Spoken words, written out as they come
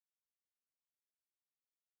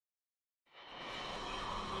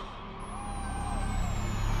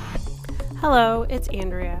Hello, it's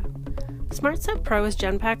Andrea. SmartSet Pro is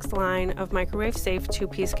Genpak's line of microwave-safe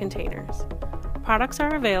 2-piece containers. Products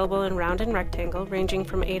are available in round and rectangle, ranging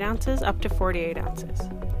from 8 ounces up to 48 ounces.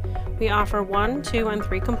 We offer 1, 2, and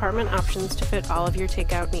 3 compartment options to fit all of your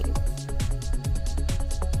takeout needs.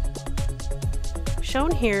 Shown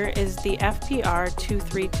here is the FPR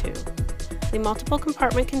 232. The multiple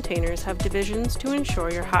compartment containers have divisions to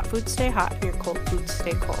ensure your hot foods stay hot and your cold foods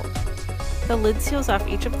stay cold. The lid seals off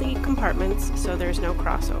each of the compartments so there's no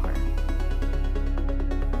crossover.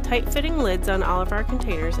 Tight-fitting lids on all of our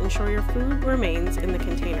containers ensure your food remains in the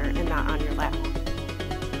container and not on your lap.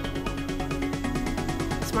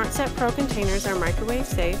 SmartSet Pro containers are microwave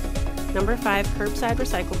safe, number 5 curbside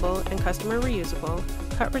recyclable and customer reusable,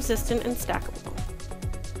 cut resistant and stackable.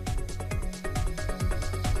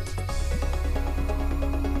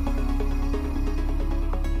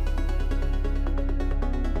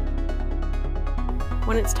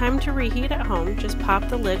 When it's time to reheat at home, just pop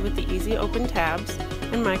the lid with the easy open tabs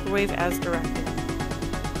and microwave as directed.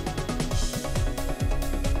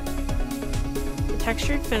 The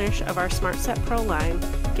textured finish of our SmartSet Pro line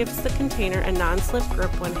gives the container a non-slip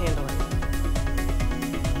grip when handling.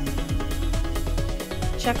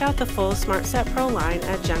 Check out the full SmartSet Pro line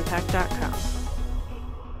at genpak.com.